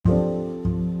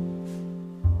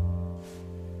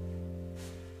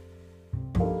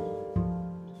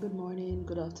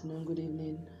good afternoon, good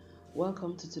evening.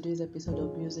 Welcome to today's episode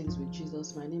of Musings with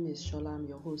Jesus. My name is Shola, I'm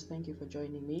your host. Thank you for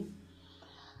joining me.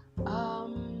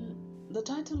 The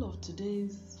title of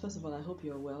today's, first of all, I hope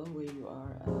you're well where you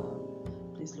are.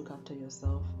 Please look after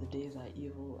yourself. The days are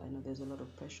evil. I know there's a lot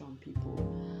of pressure on people.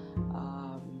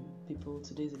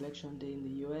 Today's election day in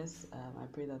the US. I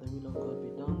pray that the will of God be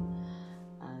done,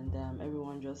 and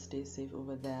everyone just stay safe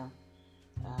over there.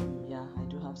 I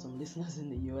do have some listeners in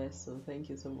the US, so thank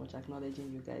you so much.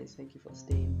 Acknowledging you guys, thank you for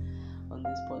staying on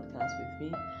this podcast with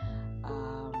me.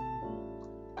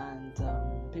 And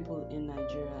people in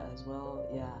Nigeria as well.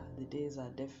 The days are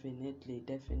definitely.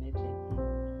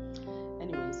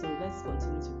 Anyway, so let's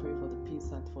continue to pray for the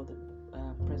peace and for the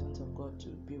presence of God to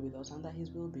be with us, and that His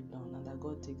will be done, and that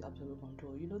God takes absolute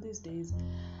control. These days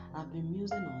I've been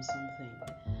musing on something.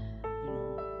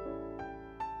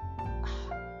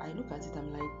 I look at it,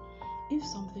 I'm like, if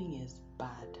something is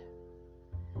bad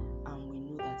and we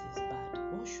know that it's bad,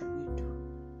 what should we do?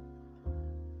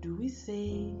 Do we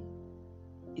say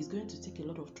it's going to take a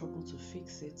lot of trouble to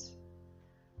fix it?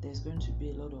 There's going to be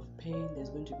a lot of pain, there's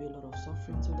going to be a lot of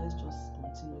suffering, so let's just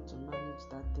continue to manage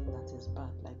that thing that is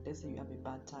bad. Like, let's say you have a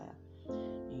bad tire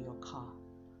in your car,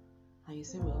 and you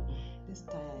say, well, this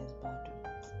tire is bad.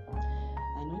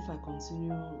 I know if I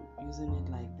continue using it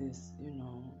like this,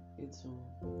 it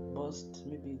will bust,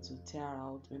 maybe it will tear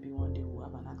out, maybe one day we'll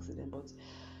have an accident. But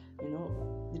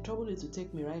the trouble is to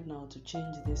take me right now to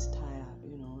change this tire.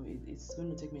 It's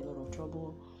going to take me a lot of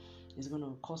trouble. It's going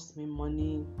to cost me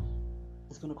money.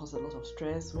 It's going to cause a lot of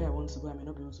stress. Where I want to go, I may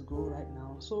not be able to go right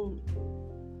now. So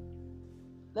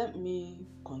let me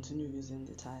continue using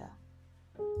the tire,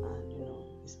 and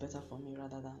it's better for me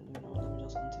rather than let me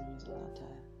just continue using that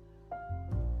tire.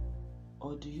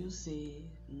 Or do you say,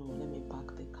 no, let me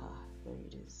park the car where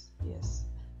it is? Yes,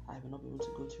 I will not be able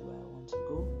to go to where I want to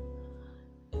go.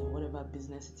 And whatever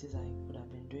business it is I could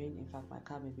have been doing, in fact, my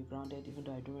car may be grounded. Even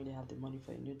though I don't really have the money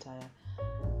for a new tire,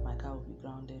 my car will be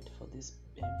grounded for this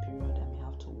period. I may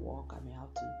have to walk, I may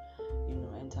have to,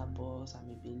 enter bus, I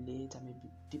may be late, I may be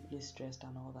deeply stressed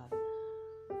and all that.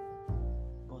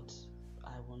 But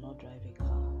I will not drive a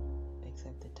car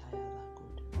except the tires are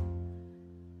good.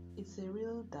 It's a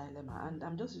real dilemma, and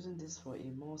I'm just using this for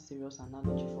a more serious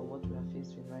analogy for what we are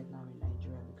faced with right now in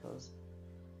Nigeria, because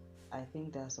I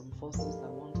think there are some forces that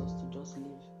want us to just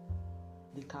leave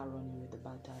the car running with the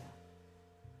bad tire,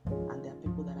 and there are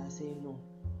people that are saying, no,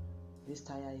 this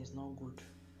tire is not good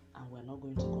and we're not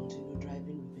going to continue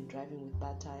driving. We've been driving with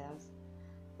bad tires,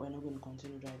 we're not going to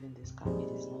continue driving this car.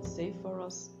 It is not safe for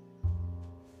us,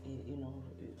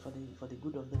 for the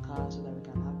good of the car, so that we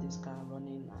can have this car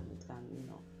running and it can,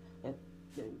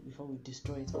 before we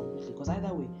destroy it completely. Because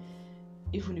either way,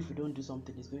 even if we don't do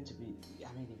something, it's going to be,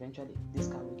 eventually this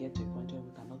car will get to a point where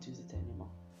we cannot use it anymore.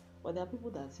 But there are people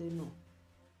that say, no,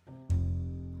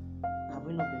 have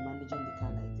we not been managing the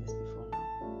car like this before now?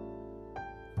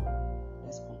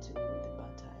 Let's continue with the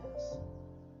bad tires.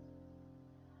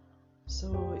 So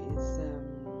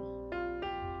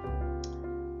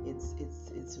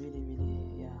it's really,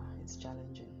 it's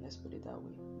challenging, let's put it that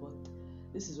way. But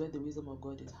this is where the wisdom of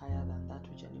God is higher than that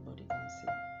which anybody can see.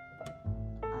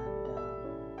 And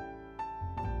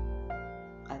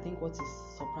I think what is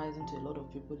surprising to a lot of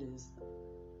people is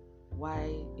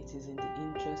why it is in the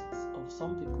interests of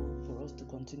some people for us to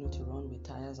continue to run with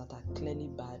tires that are clearly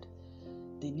bad.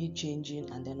 They need changing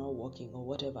and they're not working or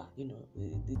whatever.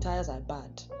 The tires are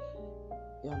bad.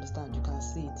 You understand? You can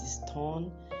see it is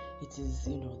torn. It is,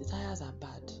 the tires are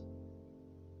bad.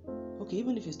 Okay,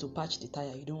 even if it's to patch the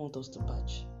tire, you don't want us to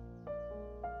patch.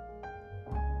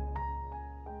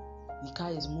 The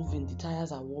car is moving, the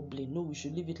tires are wobbling. No, we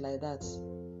should leave it like that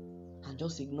and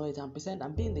just ignore it and pretend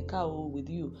I'm in the car with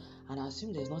you and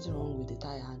assume there's nothing wrong with the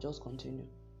tire and just continue.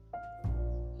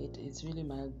 It's really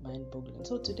mind-boggling.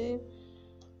 So today,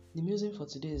 the musing for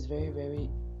today is very, very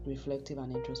reflective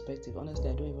and introspective. Honestly,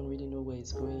 I don't even really know where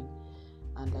it's going.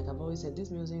 And like I've always said,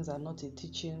 these musings are not a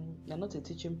teaching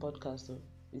podcast. So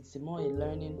it's more a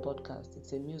learning podcast.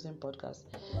 It's a musing podcast.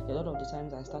 A lot of the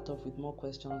times I start off with more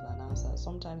questions than answers.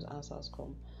 Sometimes answers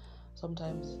come.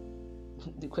 Sometimes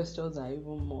the questions are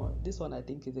even more. This one I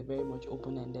think is a very much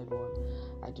open-ended one.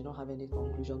 I do not have any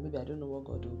conclusion. Maybe I don't know what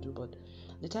God will do, but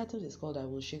the title is called I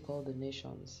Will Shake All the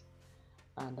Nations.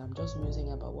 And I'm just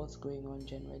musing about what's going on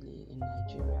generally in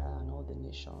Nigeria and all the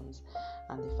nations,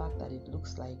 and the fact that it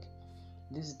looks like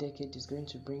this decade is going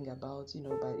to bring about,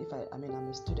 I'm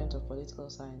a student of political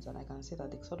science, and I can say that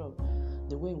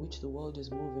the way in which the world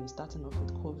is moving, starting off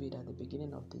with COVID at the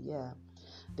beginning of the year,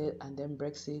 and then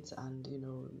Brexit and,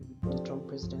 the Trump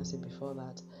presidency before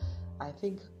that, I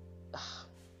think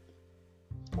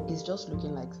it's just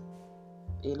looking like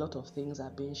a lot of things are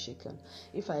being shaken.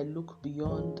 If I look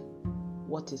beyond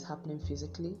what is happening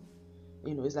physically,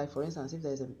 it's like, for instance, if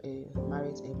there's a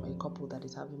couple that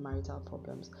is having marital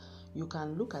problems, you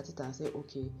can look at it and say,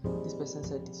 okay, this person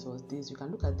said this was this. You can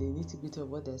look at the nitty-gritty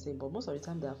of what they're saying, but most of the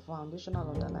time there are foundational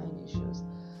underlying issues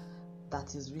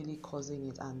that is really causing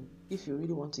it. And if you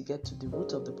really want to get to the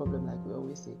root of the problem, like we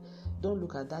always say, don't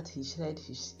look at that he said,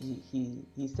 he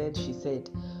said, she said.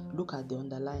 Look at the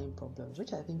underlying problems,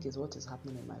 which I think is what is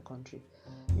happening in my country.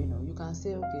 You can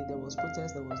say, okay, there was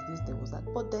protest, there was this, there was that,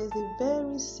 but there is a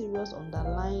very serious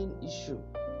underlying issue,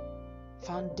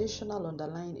 foundational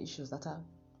underlying issues that are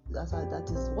at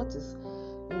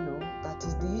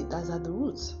the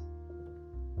roots.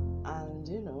 And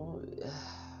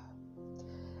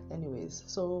anyways,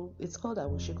 so it's called I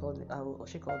will shake all the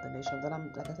nations,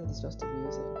 and like I said, it's just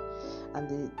amusing. And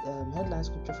the headline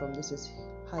scripture from this is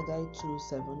Haggai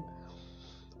 2:7,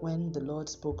 when the Lord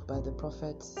spoke by the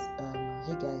prophet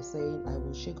Haggai, saying, I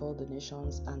will shake all the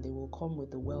nations, and they will come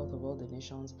with the wealth of all the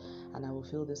nations, and I will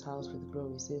fill this house with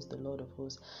glory, says the Lord of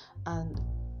hosts. And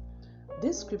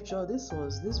this scripture, this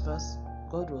verse,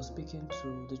 God was speaking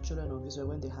to the children of Israel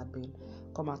when they had been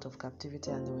come out of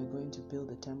captivity and they were going to build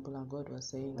the temple. And God was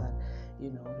saying that, He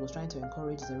was trying to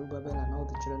encourage Zerubbabel and all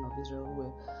the children of Israel who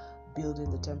were building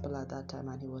the temple at that time.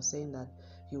 And He was saying that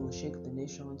He will shake the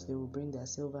nations, they will bring their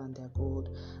silver and their gold,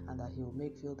 and that He will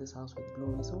fill this house with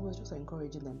glory. So He was just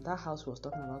encouraging them. That house He was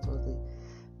talking about was the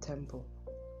temple.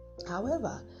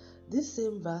 However, this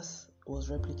same verse was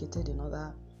replicated in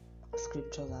other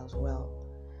scriptures as well.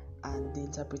 And the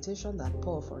interpretation that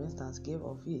Paul, for instance, gave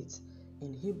of it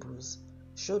in Hebrews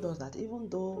showed us that even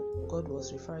though God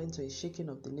was referring to a shaking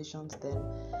of the nations then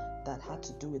that had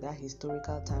to do with that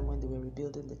historical time when they were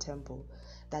rebuilding the temple,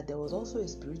 that there was also a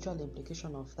spiritual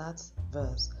implication of that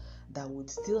verse that would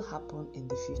still happen in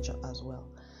the future as well.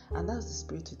 And that's the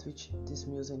spirit with which this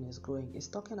musing is going. It's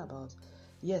talking about,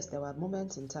 yes, there were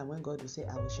moments in time when God would say,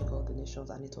 I will shake all the nations,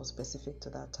 and it was specific to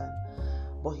that time.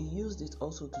 But He used it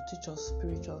also to teach us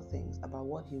spiritual things about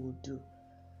what He would do,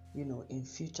 in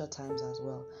future times as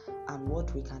well, and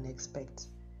what we can expect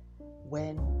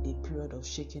when a period of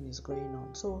shaking is going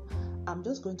on. So I'm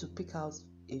just going to pick out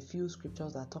a few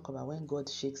scriptures that talk about when God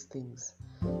shakes things,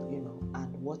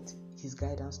 and what His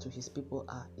guidance to His people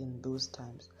are in those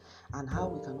times, and how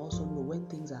we can also know when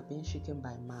things are being shaken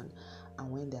by man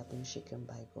and when they are being shaken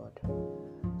by God.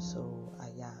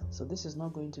 So this is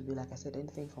not going to be, like I said,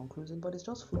 anything conclusive, but it's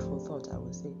just food for thought, I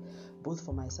would say, both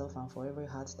for myself and for every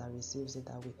heart that receives it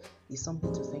that way. It's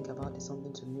something to think about, it's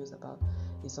something to muse about,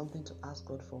 it's something to ask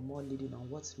God for more leading on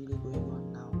what's really going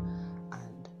on now,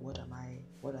 and what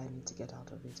I need to get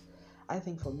out of it. I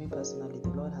think for me personally, the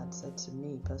Lord had said to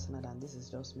me personally, and this is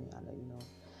just me, and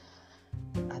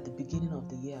at the beginning of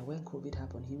the year when COVID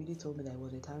happened, He really told me that it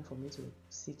was a time for me to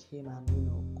seek Him and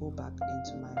go back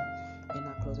into my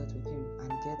inner closet with Him and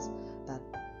get that,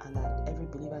 and that every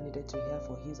believer needed to hear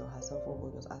for his or herself what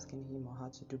God was asking him or her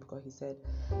to do, because He said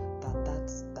that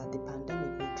the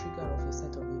pandemic will trigger off a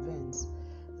set of events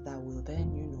that will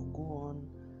then go on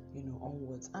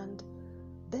onwards. And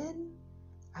then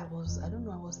I was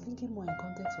thinking more in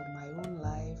context of my own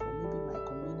life or maybe my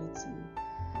community.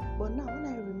 But now when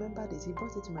I remembered it, He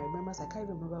brought it to my remembrance. I can't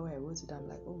remember where I wrote it. I'm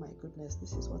like, oh my goodness,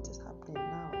 this is what is happening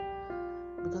now.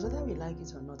 Because whether we like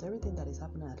it or not, everything that is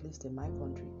happening, at least in my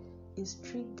country, is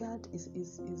triggered,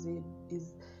 is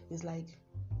like,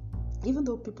 even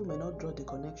though people may not draw the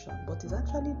connection, but it's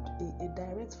actually a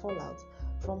direct fallout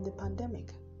from the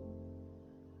pandemic.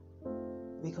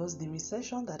 Because the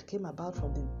recession that came about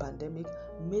from the pandemic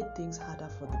made things harder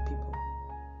for the people.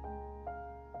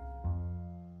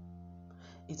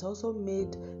 It also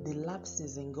made the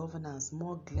lapses in governance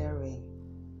more glaring.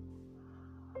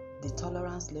 The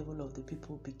tolerance level of the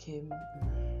people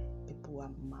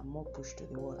are more pushed to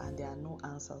the wall, and there are no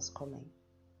answers coming.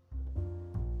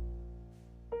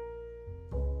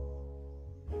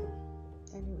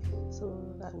 Anyway, so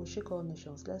I will shake all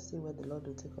nations. Let's see where the Lord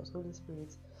will take us. Holy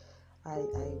Spirit,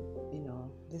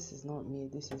 this is not me.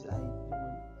 This is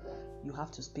you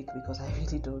have to speak, because I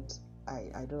really don't.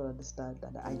 I don't understand,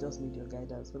 and I just need your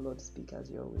guidance. So Lord, speak as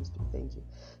you always do. Thank you.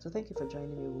 So thank you for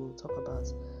joining me. We'll talk about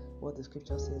what the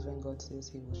scripture says when God says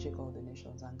He will shake all the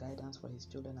nations, and guidance for His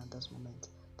children at this moment.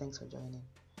 Thanks for joining.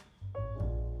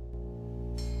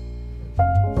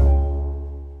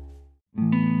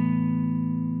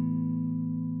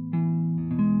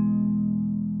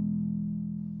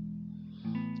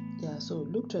 So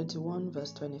Luke 21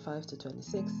 verse 25 to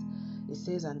 26, it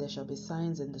says, and there shall be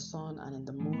signs in the sun and in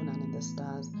the moon and in the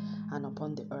stars, and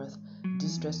upon the earth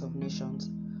distress of nations,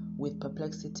 with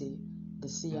perplexity, the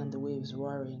sea and the waves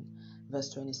roaring.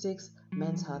 Verse 26,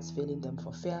 men's hearts failing them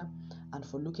for fear and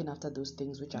for looking after those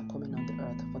things which are coming on the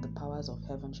earth, for the powers of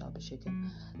heaven shall be shaken.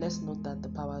 Let's note that the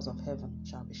powers of heaven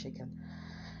shall be shaken.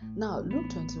 Now, Luke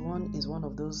 21 is one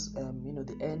of those,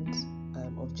 the end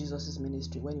of Jesus'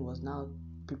 ministry, when he was now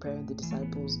preparing the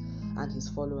disciples and his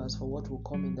followers for what will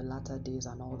come in the latter days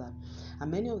and all that.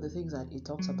 And many of the things that he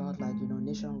talks about, like,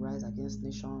 nation rise against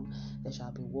nation, there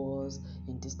shall be wars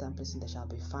in distant places, there shall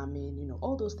be famine,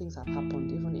 all those things have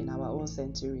happened even in our own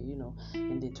century,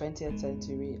 in the 20th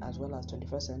century as well as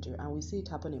 21st century. And we see it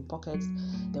happen in pockets.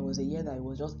 There was a year that it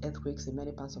was just earthquakes in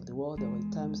many parts of the world. There were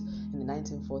times in the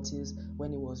 1940s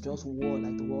when it was just war,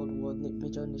 like the World War,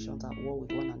 major nations at war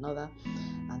with one another.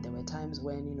 And there were times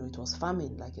when, it was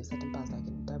famine, like in certain parts, like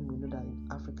in time we know that in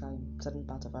Africa, in certain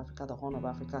parts of Africa, the Horn of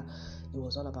Africa, it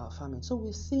was all about famine. So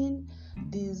we've seen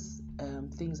these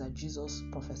things that Jesus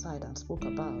prophesied and spoke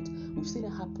about. We've seen it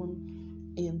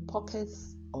happen in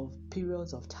pockets of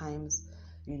periods of times,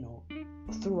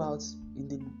 throughout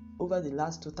over the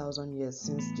last 2,000 years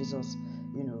since Jesus,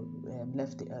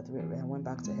 left the earth and went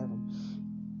back to heaven,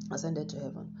 ascended to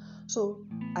heaven. So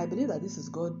I believe that this is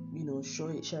God,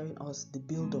 sharing us the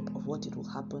build-up of what it will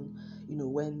happen,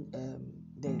 when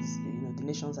there's, the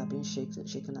nations are being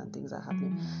shaken and things are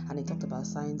happening. And he talked about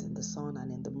signs in the sun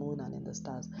and in the moon and in the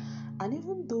stars. And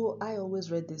even though I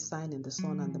always read this sign in the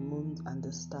sun and the moon and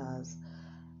the stars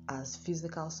as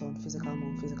physical sun, physical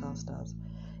moon, physical stars,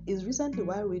 it's recently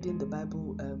while reading the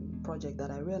Bible project that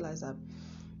I realized that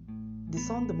the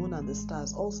sun, the moon, and the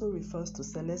stars also refers to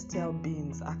celestial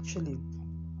beings, actually,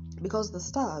 because the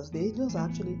stars, the angels, are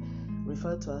actually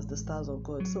referred to as the stars of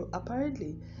God. So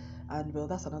apparently, and well,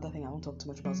 that's another thing I won't talk too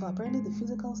much about. So apparently, the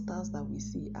physical stars that we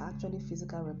see are actually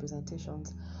physical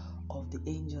representations of the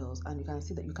angels, and you can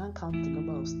see that you can't count the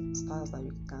number of stars that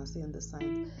you can see in the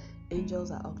signs.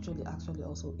 Angels are actually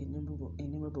also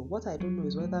innumerable. What I don't know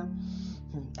is whether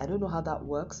I don't know how that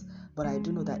works, but I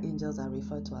do know that angels are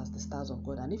referred to as the stars of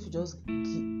God. And if you just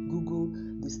Google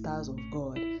the stars of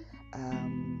God,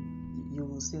 you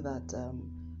will see that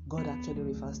God actually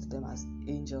refers to them as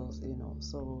angels.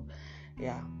 So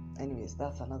yeah. Anyways,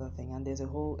 that's another thing, and there's a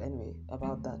whole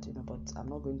about that, but I'm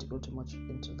not going to go too much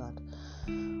into that.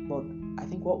 But I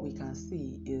think what we can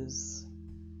see is,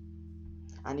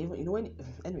 and even when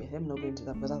let me not go into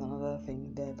that because that's another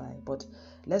thing thereby. But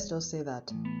let's just say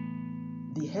that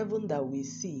the heaven that we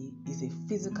see is a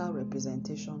physical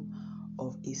representation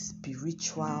of a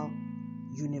spiritual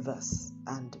universe,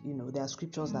 and there are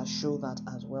scriptures that show that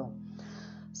as well.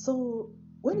 So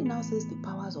when he now says the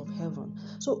powers of heaven,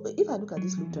 so if I look at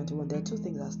this Luke 21, there are two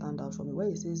things that stand out for me. Where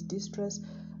he says distress,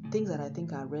 things that I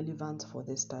think are relevant for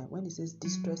this time. When he says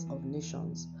distress of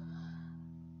nations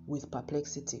with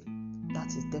perplexity, that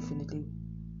is definitely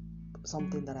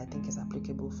something that I think is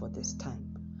applicable for this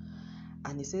time.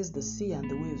 And he says the sea and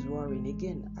the waves roaring.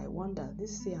 Again, I wonder,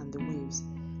 this sea and the waves,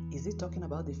 is it talking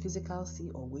about the physical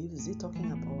sea or waves? Is it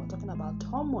talking about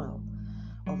turmoil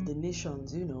of the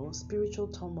nations, spiritual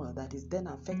turmoil that is then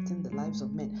affecting the lives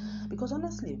of men? Because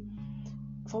honestly,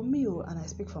 for me, and I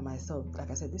speak for myself,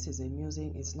 like I said, this is a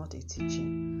musing, it's not a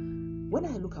teaching. When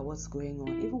I look at what's going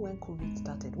on, even when COVID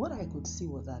started, what I could see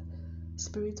was that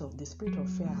the spirit of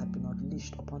fear had been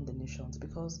unleashed upon the nations,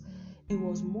 because it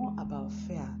was more about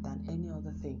fear than any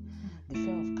other thing. The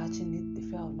fear of catching it, the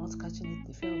fear of not catching it,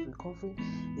 the fear of recovering,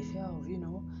 the fear of,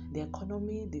 the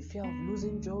economy, the fear of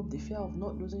losing job, the fear of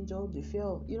not losing job, the fear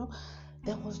of,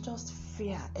 there was just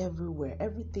fear everywhere.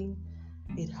 Everything,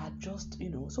 it had just,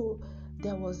 so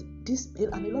there was this,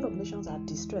 and a lot of nations are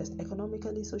distressed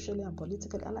economically, socially, and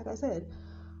politically. And like I said,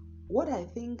 what I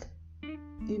think,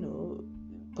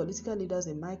 political leaders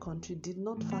in my country did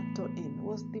not factor in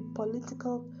was the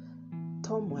political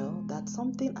turmoil that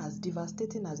something as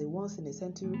devastating as a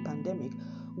once-in-a-century pandemic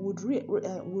would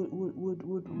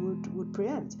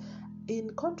preempt. In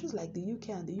countries like the UK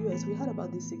and the US, we heard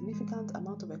about the significant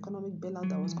amount of economic bailout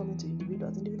that was coming to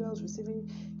individuals receiving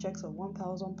checks of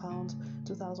 £1,000,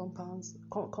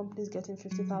 £2,000, companies getting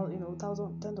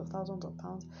 50,000, tens of thousands of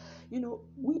pounds.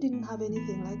 We didn't have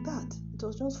anything like that. It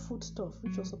was just food stuff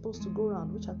which was supposed to go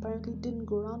around, which apparently didn't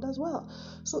go around as well.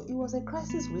 So it was a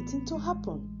crisis waiting to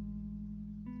happen.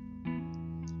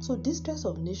 So distress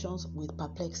of nations with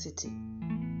perplexity.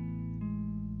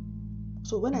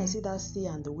 So when I see that sea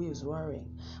and the waves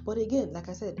roaring, but again, like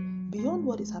I said, beyond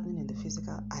what is happening in the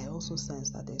physical, I also sense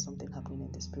that there's something happening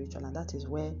in the spiritual, and that is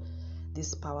where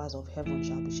these powers of heaven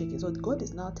shall be shaken. So God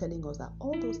is now telling us that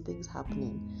all those things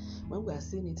happening, when we are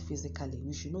seeing it physically,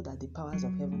 we should know that the powers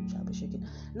of heaven shall be shaken.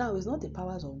 Now, it's not the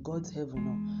powers of God's heaven.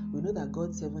 No. We know that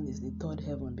God's heaven is the third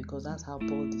heaven, because that's how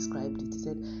Paul described it. He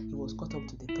said he was caught up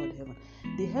to the third heaven.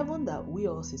 The heaven that we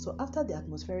all see, so after the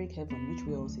atmospheric heaven, which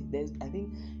we all see, there's, I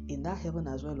think, in that heaven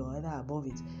as well, or either above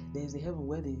it, there's the heaven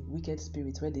where the wicked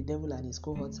spirits, where the devil and his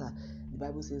cohorts are. The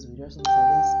Bible says we wrestle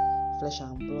against flesh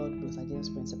and blood, both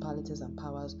against principalities and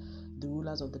powers, the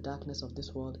rulers of the darkness of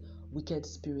this world, wicked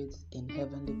spirits in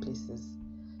heavenly places.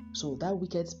 So that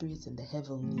wicked spirits in the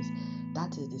heavenlies,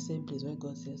 that is the same place where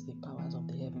God says the powers of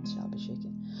the heavens shall be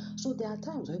shaken. So there are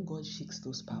times when God shakes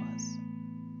those powers,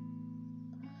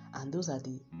 and those are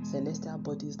the celestial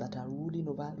bodies that are ruling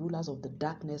over, rulers of the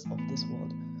darkness of this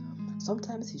world.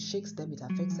 Sometimes he shakes them, it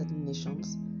affects certain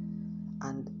nations,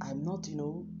 and I'm not,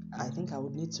 I think I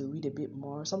would need to read a bit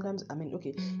more. Sometimes,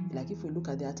 like if we look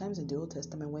at, there are times in the Old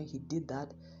Testament when he did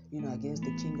that, against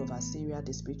the king of Assyria,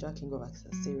 the spiritual king of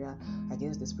Assyria,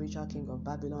 against the spiritual king of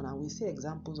Babylon, and we see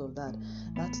examples of that.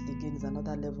 That again is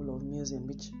another level of musing,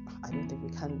 which I don't think we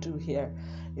can do here.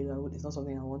 It's not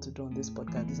something I want to do on this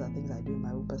podcast. These are things I do in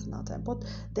my own personal time. But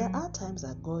there are times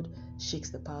that God shakes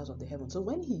the powers of the heavens. So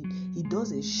when he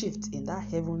does a shift in that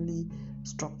heavenly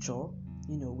structure,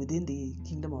 within the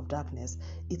kingdom of darkness,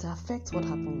 it affects what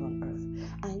happens on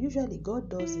earth. And usually God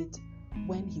does it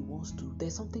when he wants to.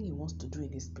 There's something he wants to do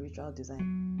in his spiritual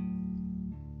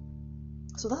design.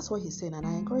 So that's what he's saying, and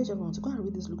I encourage everyone to go and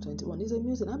read this Luke 21. He's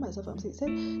amusing. I myself am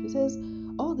saying, he says,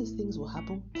 all these things will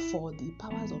happen, for the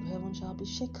powers of heaven shall be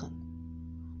shaken.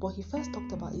 But he first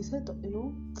talked about, he said,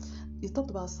 he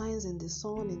talked about signs in the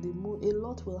sun, in the moon. A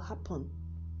lot will happen,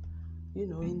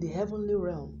 in the heavenly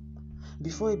realm,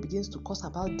 before it begins to cause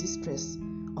about distress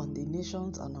on the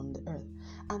nations and on the earth.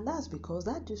 And that's because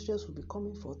that distress will be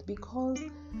coming forth because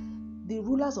the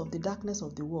rulers of the darkness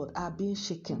of the world are being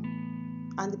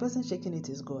shaken, and the person shaking it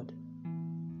is God,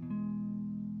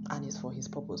 and it's for his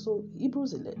purpose. So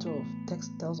Hebrews 12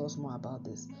 text tells us more about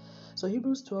this. So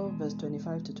Hebrews 12 verse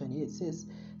 25 to 28 says,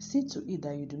 see to it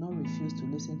that you do not refuse to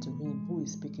listen to him who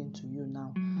is speaking to you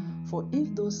now. For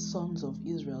if those sons of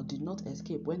Israel did not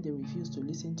escape when they refused to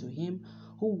listen to him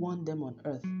who warned them on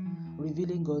earth,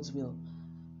 revealing God's will,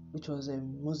 which was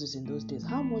Moses in those days,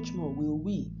 how much more will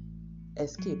we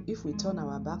escape if we turn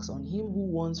our backs on him who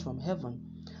warns from heaven?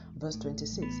 Verse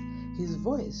 26, his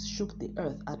voice shook the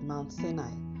earth at Mount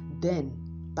Sinai,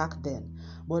 back then.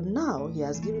 But now he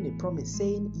has given a promise,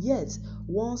 saying, yet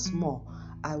once more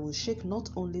I will shake not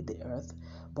only the earth,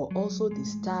 but also the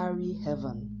starry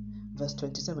heaven. Verse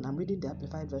 27, I'm reading the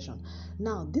Amplified Version.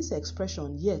 Now, this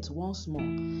expression, yet once more,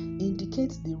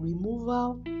 indicates the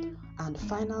removal and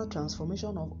final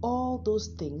transformation of all those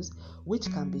things which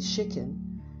can be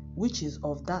shaken, which is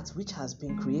of that which has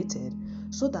been created,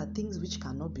 so that things which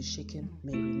cannot be shaken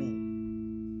may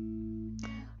remain.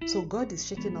 So God is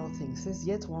shaking all things. It says,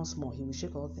 yet once more, he will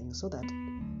shake all things, so that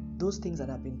those things that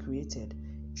have been created,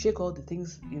 shake all the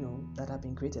things, that have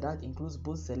been created. That includes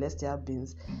both celestial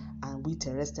beings and we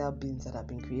terrestrial beings that have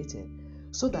been created,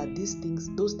 so that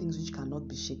those things which cannot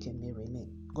be shaken may remain.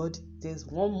 God says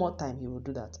one more time he will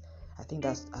do that. I think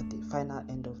that's at the final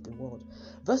end of the world.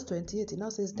 Verse 28, it now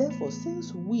says, therefore,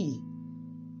 since we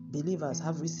believers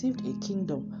have received a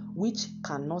kingdom which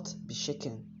cannot be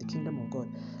shaken, the kingdom of God,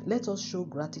 let us show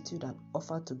gratitude and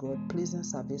offer to God pleasing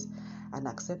service and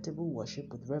acceptable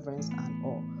worship with reverence and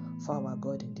awe, for our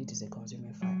God indeed is a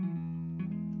consuming fire.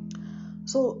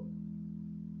 So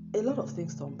a lot of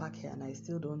things to unpack here, and I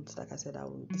still don't, like I said,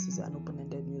 this is an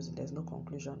open-ended music. There's no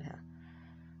conclusion here.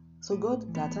 So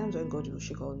God, there are times when God will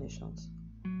shake all nations.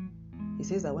 He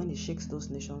says that when he shakes those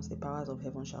nations, the powers of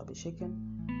heaven shall be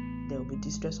shaken. There will be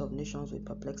distress of nations with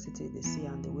perplexity, the sea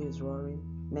and the waves roaring,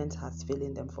 men's hearts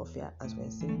failing them for fear, as we're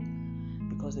saying,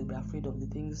 because they'll be afraid of the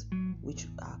things which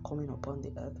are coming upon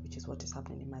the earth, which is what is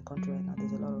happening in my country right now.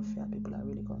 There's a lot of fear. People are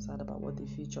really concerned about what the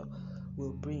future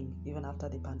will bring, even after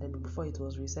the pandemic. Before it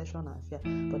was recession and fear,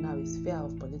 but now it's fear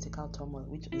of political turmoil,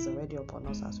 which is already upon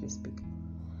us as we speak.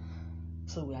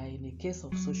 So we are in a case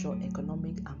of social,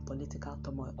 economic, and political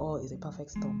turmoil. All is a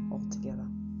perfect storm altogether.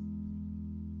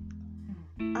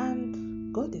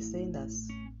 And God is saying that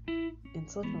in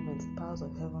such moments, the powers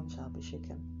of heaven shall be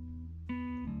shaken.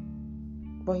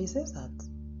 But he says that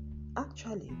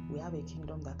actually we have a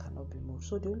kingdom that cannot be moved.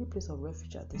 So the only place of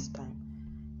refuge at this time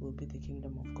will be the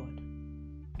kingdom of God.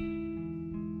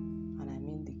 And I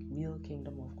mean the real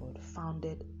kingdom of God,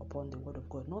 founded upon the word of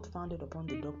God, not founded upon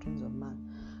the doctrines of man,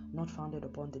 not founded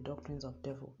upon the doctrines of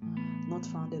devil, not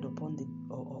founded upon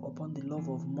the love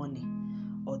of money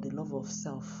or the love of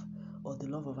self or the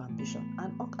love of ambition.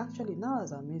 And actually, now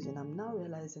as I'm musing, I'm now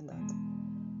realizing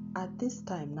that at this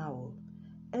time now,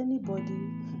 anybody,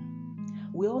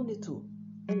 we all need to.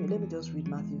 Anyway, let me just read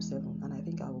Matthew 7, and I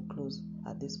think I will close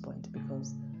at this point,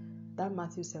 because that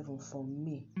Matthew 7 for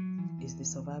me is the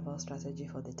survival strategy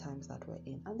for the times that we're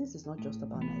in. And this is not just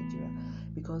about Nigeria,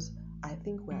 because I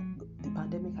think the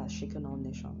pandemic has shaken all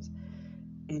nations.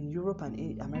 In Europe and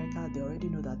in America, they already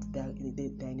know that they're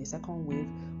in a second wave.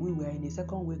 We were in a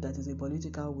second wave that is a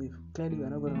political wave. Clearly, we're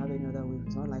not going to have any other wave.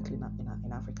 It's not likely in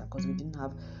Africa, because we didn't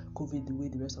have COVID the way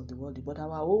the rest of the world did. But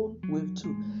our own wave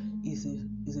too is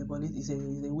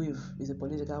a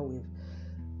political wave.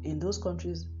 In those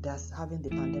countries that's having the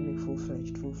pandemic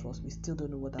full-fledged, full force, we still don't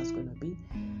know what that's going to be.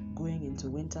 Going into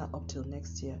winter up till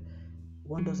next year,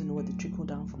 one doesn't know what the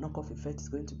trickle-down knock-off effect is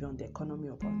going to be on the economy,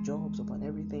 upon jobs, upon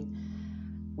everything.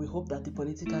 We hope that the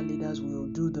political leaders will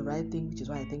do the right thing, which is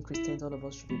why I think Christians, all of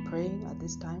us, should be praying at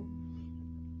this time,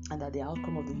 and that the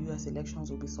outcome of the US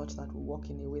elections will be such that we'll work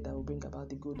in a way that will bring about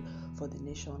the good for the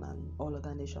nation and all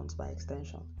other nations by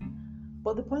extension.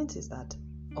 But the point is that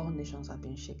all nations have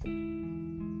been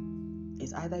shaken.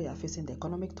 It's either you are facing the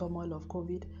economic turmoil of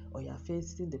COVID, or you are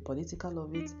facing the political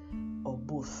of it, or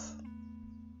both,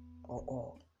 or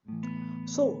all.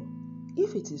 So,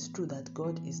 if it is true that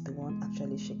God is the one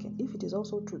actually shaken, if it is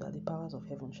also true that the powers of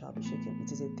heaven shall be shaken,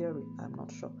 it is a theory, I'm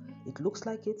not sure. It looks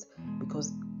like it,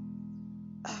 because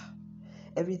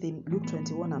everything, Luke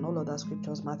 21 and all other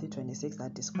scriptures, Matthew 26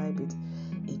 that describe it,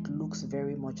 it looks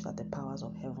very much that the powers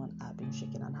of heaven are being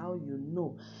shaken. And how you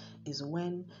know is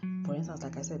when, for instance,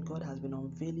 like I said, God has been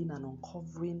unveiling and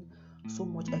uncovering so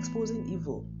much, exposing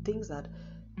evil, things that,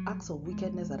 acts of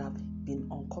wickedness that have been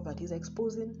uncovered. He's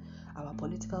exposing our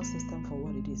political system for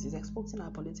what it is. He's exposing our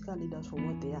political leaders for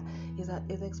what they are. He's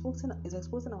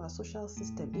exposing our social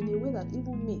system in a way that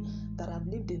even me, that have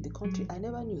lived in the country, I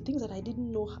never knew. Things that I didn't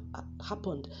know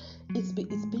happened. It's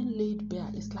been laid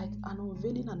bare. It's like an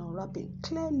unveiling and unwrapping.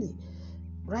 Clearly,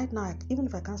 right now, even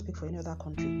if I can't speak for any other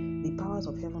country, the powers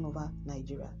of heaven over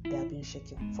Nigeria, they are being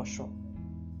shaken for sure.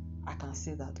 I can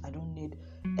say that. I don't need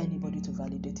anybody to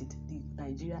validate it.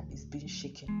 Nigeria is being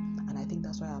shaken, and I think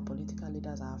that's why our political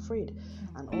leaders are afraid,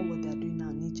 and all what they are doing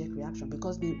now, knee-jerk reaction,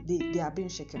 because they are being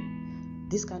shaken.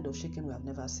 This kind of shaking we have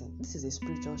never seen. This is a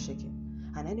spiritual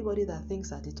shaking, and anybody that thinks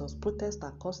that it was protest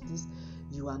that caused this,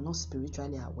 you are not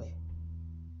spiritually aware.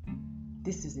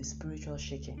 This is a spiritual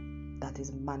shaking that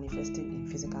is manifesting in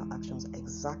physical actions,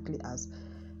 exactly as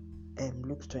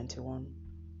Luke 21,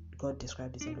 God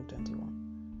described this in Luke 21.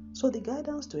 So the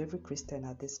guidance to every Christian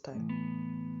at this time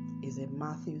is in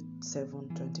Matthew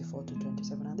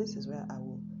 7:24-27, and this is where I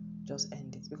will just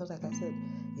end it, because like I said,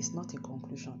 it's not a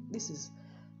conclusion.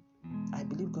 I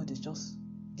believe God is just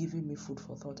giving me food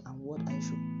for thought and what I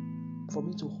should, for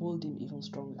me to hold Him even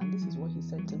stronger. And this is what He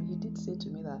said to me. He did say to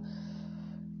me that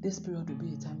this period will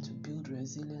be a time to build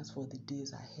resilience for the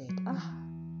days ahead.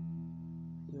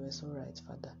 You were so right,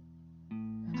 Father.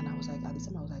 And I was like, at the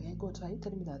time I was like, hey God, so are you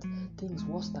telling me that things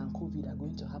worse than COVID are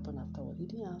going to happen afterward? He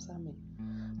didn't answer me,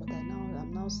 but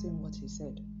I'm now saying what He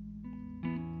said.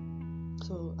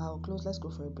 So I'll close. Let's go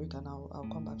for a break, and I'll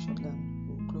come back shortly, and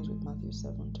we'll close with Matthew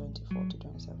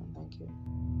 7:24-27. Thank you.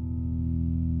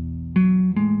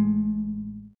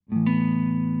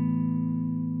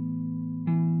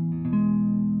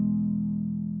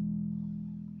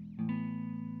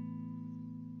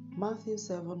 Matthew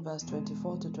 7 verse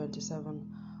 24-27.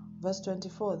 Verse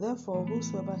 24, therefore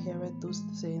whosoever heareth those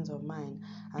sayings of mine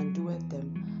and doeth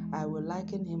them, I will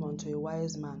liken him unto a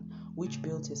wise man, which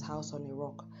built his house on a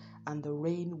rock. And the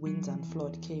rain, winds, and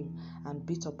flood came and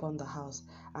beat upon the house,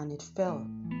 and it fell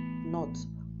not,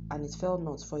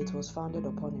 for it was founded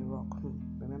upon a rock.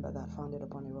 Remember that, founded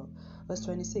upon a rock. Verse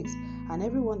 26, and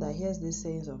everyone that hears these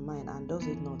sayings of mine and does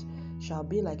it not shall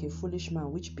be like a foolish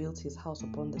man which built his house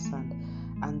upon the sand.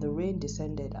 And the rain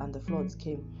descended, and the floods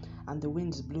came, and the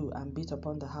winds blew and beat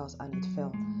upon the house, and it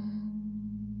fell.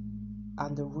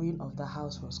 And the ruin of the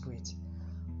house was great.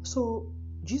 So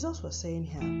Jesus was saying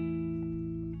here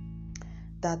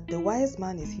that the wise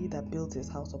man is he that built his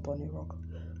house upon a rock.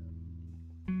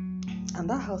 And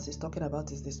that house he's talking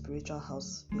about is the spiritual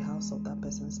house, the house of that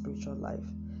person's spiritual life.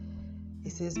 He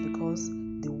says, because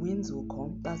the winds will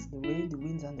come, that's the rain, the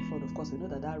winds, and the flood. Of course, we know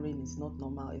that rain is not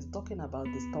normal. It's talking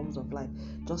about the storms of life,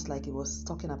 just like it was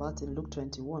talking about in Luke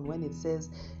 21 when it says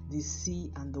the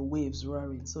sea and the waves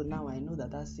roaring. So now I know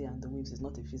that sea and the waves is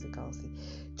not a physical sea.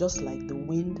 Just like the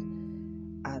wind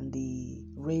and the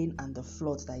rain and the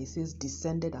floods that he says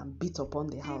descended and beat upon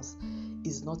the house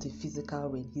is not a physical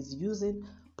rain. He's using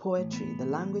poetry, the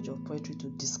language of poetry, to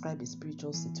describe a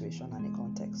spiritual situation and a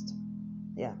context.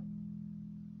 Yeah.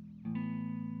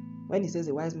 When he says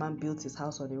a wise man built his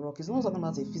house on a rock, he's not talking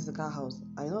about a physical house.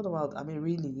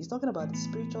 Really, he's talking about the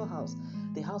spiritual house,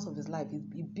 the house of his life.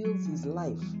 He builds his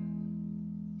life,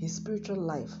 his spiritual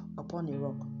life, upon a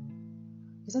rock.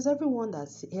 He says, everyone that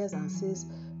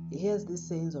hears these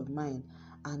sayings of mine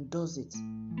and does it,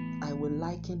 I will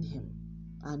liken him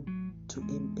and to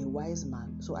a wise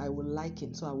man. So I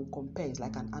will compare. It's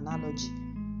like an analogy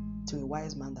to a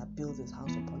wise man that builds his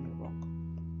house upon a rock.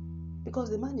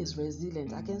 Because the man is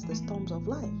resilient against the storms of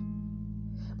life.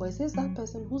 But it says that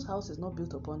person whose house is not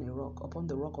built upon a rock, upon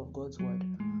the rock of God's word,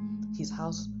 his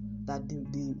house, that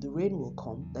the rain will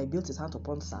come, that he built his house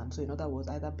upon sand. So in other words,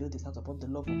 either built his house upon the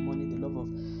love of money, the love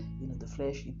of the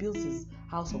flesh. He builds his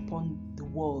house upon the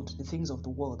world, the things of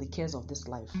the world, the cares of this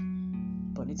life,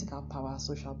 political power,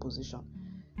 social position.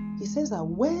 He says that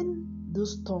when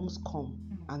those storms come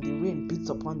and the rain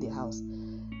beats upon the house,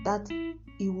 that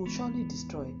it will surely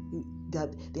destroy,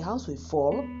 that the house will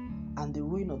fall and the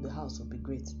ruin of the house will be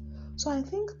great. So I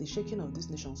think the shaking of these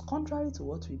nations, contrary to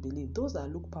what we believe, those that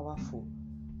look powerful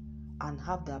and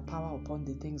have their power upon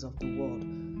the things of the world,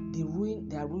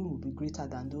 their ruin will be greater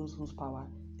than those whose power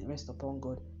rests upon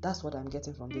God. That's what I'm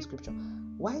getting from this scripture.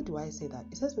 Why do I say that?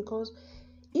 It says because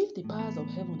if the powers of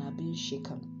heaven are being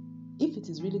shaken, if it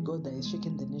is really God that is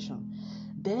shaking the nation,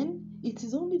 then it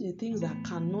is only the things that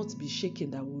cannot be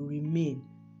shaken that will remain,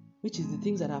 which is the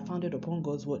things that are founded upon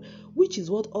God's word, which is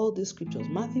what all these scriptures,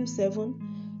 Matthew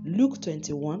 7, Luke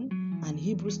 21, and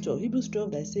Hebrews 12. Hebrews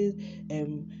 12 that says,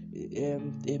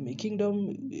 a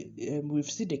kingdom, we've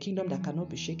seen the kingdom that cannot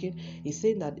be shaken. It's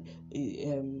saying that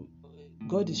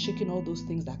God is shaking all those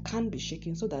things that can be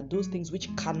shaken, so that those things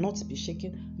which cannot be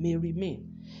shaken may remain.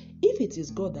 If it is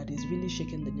God that is really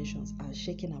shaking the nations and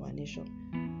shaking our nation,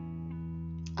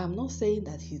 I'm not saying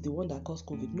that he's the one that caused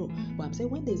COVID, no, but I'm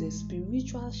saying when there's a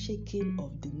spiritual shaking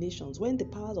of the nations, when the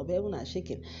powers of heaven are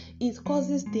shaken, it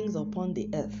causes things upon the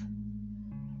earth.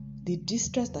 The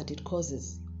distress that it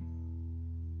causes,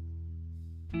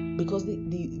 because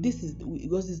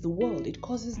because it's the world, it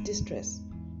causes distress.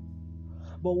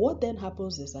 But what then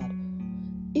happens is that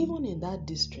even in that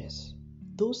distress,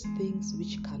 those things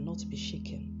which cannot be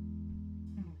shaken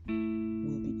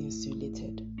will be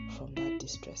insulated from that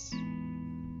distress.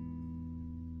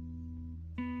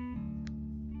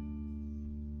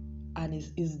 And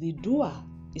it's the doer,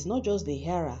 it's not just the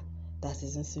hearer that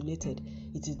is insulated,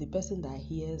 it is the person that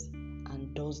hears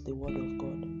and does the word of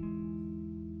God.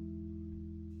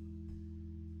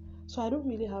 So I don't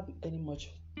really have any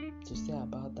much to say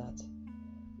about that,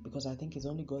 because I think it's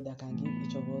only God that can give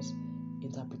each of us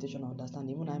interpretation or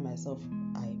understanding. Even I myself,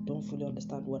 I don't fully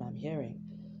understand what I'm hearing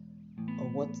or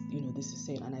what this is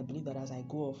saying, and I believe that as I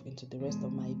go off into the rest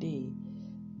of my day,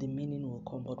 the meaning will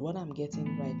come. But what I'm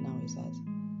getting right now is that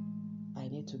I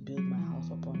need to build my house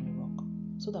upon a rock,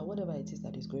 so that whatever it is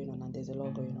that is going on, and there's a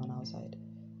lot going on outside,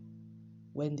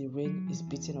 when the rain is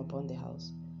beating upon the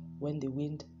house, when the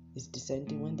wind is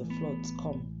descending, when the floods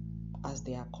come, as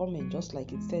they are coming, just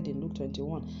like it said in Luke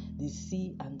 21, the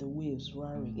sea and the waves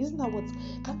roaring.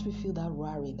 Can't we feel that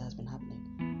roaring that's been happening?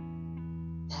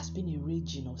 There has been a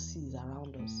raging of seas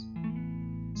around us.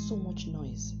 So much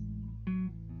noise.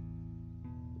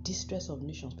 Distress of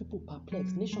nations, people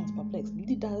perplexed, nations perplexed,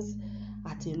 leaders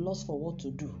at a loss for what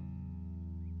to do.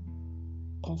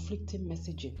 Conflicting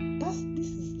messaging. This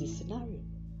is the scenario.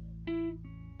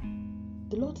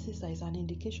 The Lord says that it's an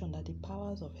indication that the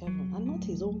powers of heaven, and not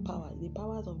his own power, the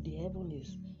powers of the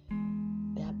heavens,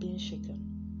 they are being shaken.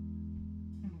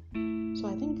 So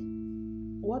I think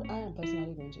what I am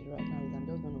personally going to do right now is I'm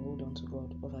just going to hold on to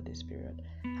God over this period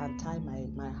and tie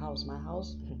my house.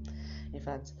 In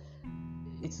fact,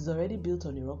 it is already built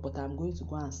on a rock, but I'm going to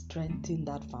go and strengthen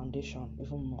that foundation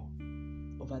even more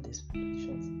over this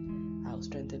period. I'll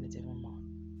strengthen it even more.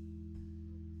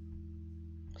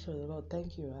 So Lord,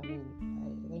 thank you. I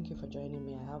thank you for joining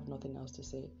me. I have nothing else to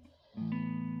say.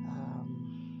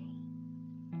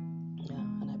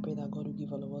 And I pray that God will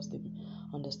give all of us the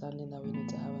understanding that we need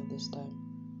to have at this time.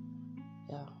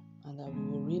 And that we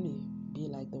will really be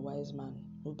like the wise man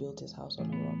who built his house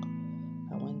on a rock.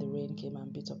 And when the rain came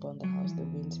and beat upon the house, the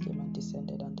winds came and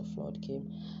descended, and the flood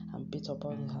came and beat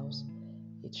upon the house,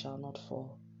 it shall not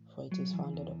fall, for it is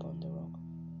founded upon the rock.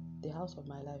 The house of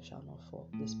my life shall not fall,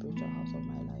 the spiritual house of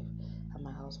my life and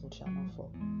my household shall not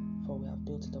fall, for we have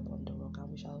built it upon the rock, and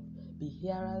we shall be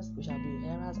hearers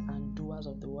and doers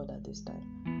of the word at this time.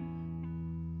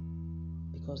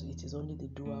 Because it is only the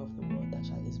doer of the word that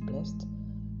is blessed,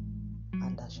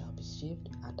 and that shall be saved,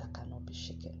 and that cannot be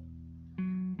shaken.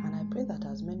 And I pray that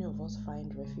as many of us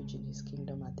find refuge in his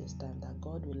kingdom at this time, that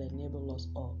God will enable us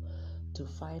all to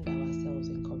find ourselves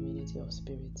in community of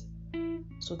spirit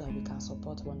so that we can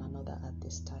support one another at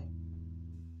this time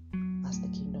as the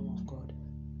kingdom of God,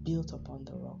 built upon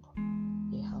the rock,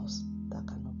 a house that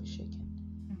cannot be shaken.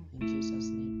 In Jesus'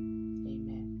 name,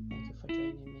 amen. Thank you for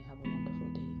joining me. Have a wonderful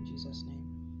day in Jesus' name.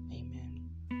 Amen.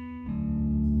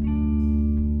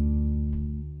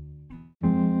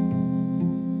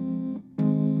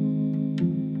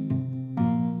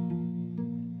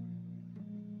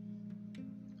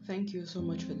 Thank you so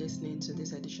much for listening to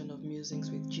this edition of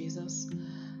Musings with Jesus.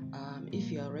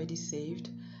 If you are already saved,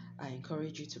 I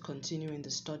encourage you to continue in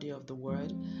the study of the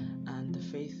Word and the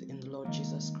faith in the Lord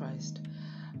Jesus Christ.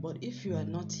 But if you are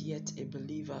not yet a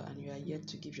believer and you are yet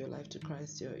to give your life to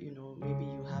Christ, maybe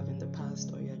you have in the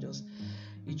past, or you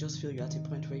just feel you're at a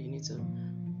point where you need to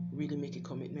really make a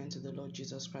commitment to the Lord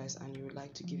Jesus Christ and you would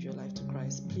like to give your life to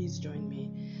Christ, please join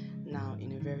me now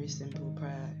in a very simple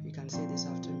prayer. You can say this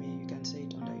after me. You can say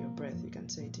it under your breath. You can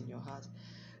say it in your heart.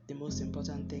 The most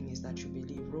important thing is that you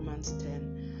believe. Romans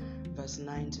 10 verse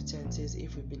 9 to 10 says,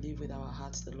 if we believe with our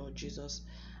hearts the Lord Jesus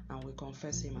and we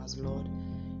confess him as Lord,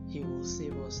 he will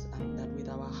save us, and that with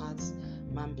our hearts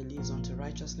man believes unto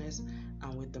righteousness,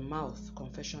 and with the mouth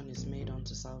confession is made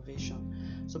unto salvation.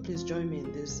 So please join me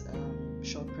in this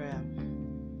short prayer.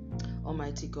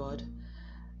 Almighty God,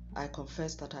 I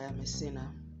confess that I am a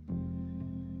sinner.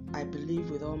 I believe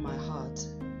with all my heart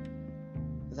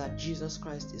that Jesus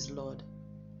Christ is Lord.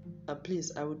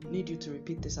 Please, I would need you to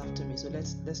repeat this after me. So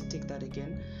let's take that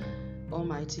again.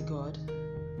 Almighty God,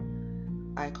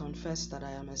 I confess that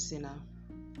I am a sinner.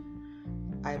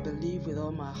 I believe with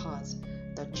all my heart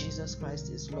that Jesus Christ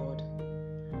is Lord,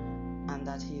 and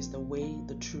that he is the way,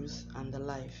 the truth, and the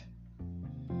life.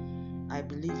 I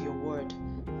believe your word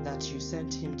that you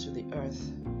sent him to the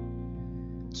earth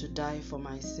to die for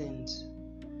my sins,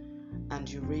 and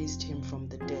you raised him from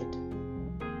the dead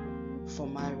for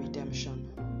my redemption.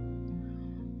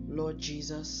 Lord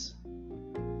Jesus,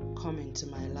 come into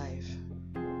my life.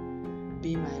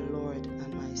 Be my Lord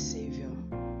and my Savior.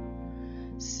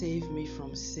 Save me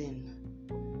from sin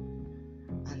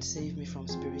and save me from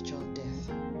spiritual death.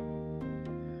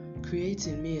 Create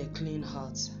in me a clean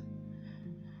heart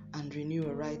and renew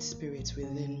a right spirit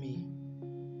within me.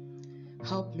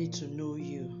 Help me to know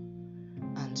you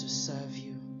and to serve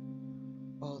you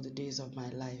all the days of my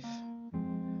life.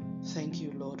 Thank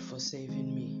you, Lord, for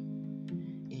saving me.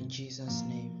 In Jesus'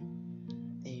 name,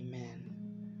 amen.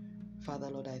 Father,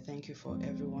 Lord, I thank you for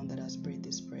everyone that has prayed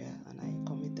this prayer, and I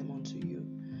commit them unto you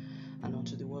and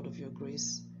unto the word of your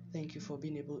grace. Thank you for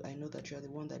being able, I know that you are the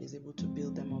one that is able to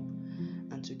build them up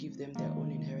and to give them their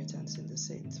own inheritance in the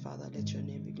saints. Father, let your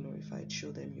name be glorified.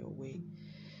 Show them your way,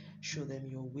 show them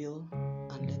your will,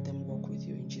 and let them walk with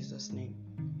you in Jesus' name.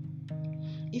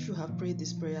 If you have prayed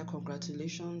this prayer,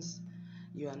 congratulations.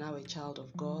 You are now a child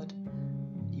of God.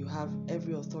 You have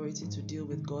every authority to deal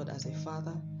with God as a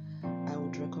father. I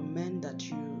would recommend that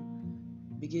you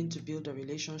begin to build a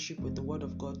relationship with the Word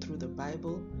of God through the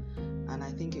Bible. And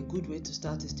I think a good way to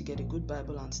start is to get a good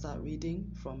Bible and start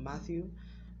reading from Matthew.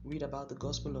 Read about the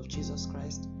gospel of Jesus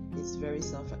Christ. It's very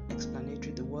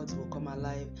self-explanatory. The words will come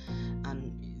alive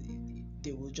and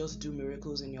they will just do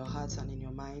miracles in your hearts and in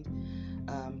your mind.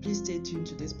 Please stay tuned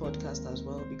to this podcast as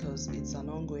well, because it's an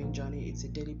ongoing journey. It's a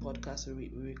daily podcast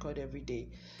we record every day,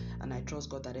 and I trust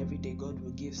God that every day God will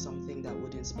give something that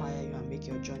would inspire you and make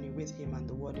your journey with him and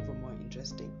the word even more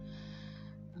interesting.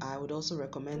 I would also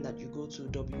recommend that you go to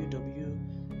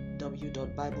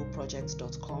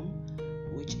www.bibleprojects.com,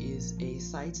 which is a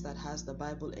site that has the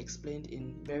Bible explained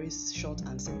in very short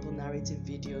and simple narrative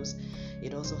videos.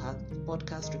 It also has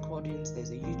podcast recordings.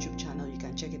 There's a YouTube channel. You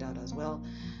can check it out as well.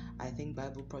 I think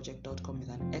BibleProject.com is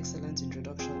an excellent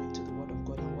introduction into the Word of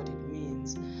God and what it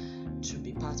means to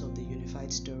be part of the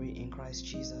unified story in Christ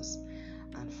Jesus.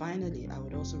 And finally, I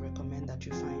would also recommend that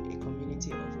you find a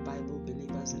community of Bible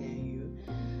believers near you,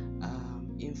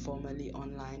 informally,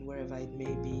 online, wherever it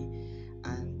may be,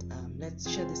 and let's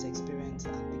share this experience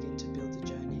and begin to build the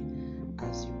journey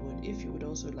as you would. If you would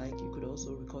also like, you could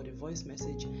also record a voice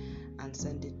message and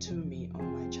send it to me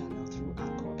on my channel through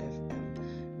Anchor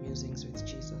FM, Musings with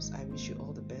Jesus. I wish you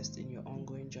all the best in your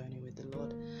ongoing journey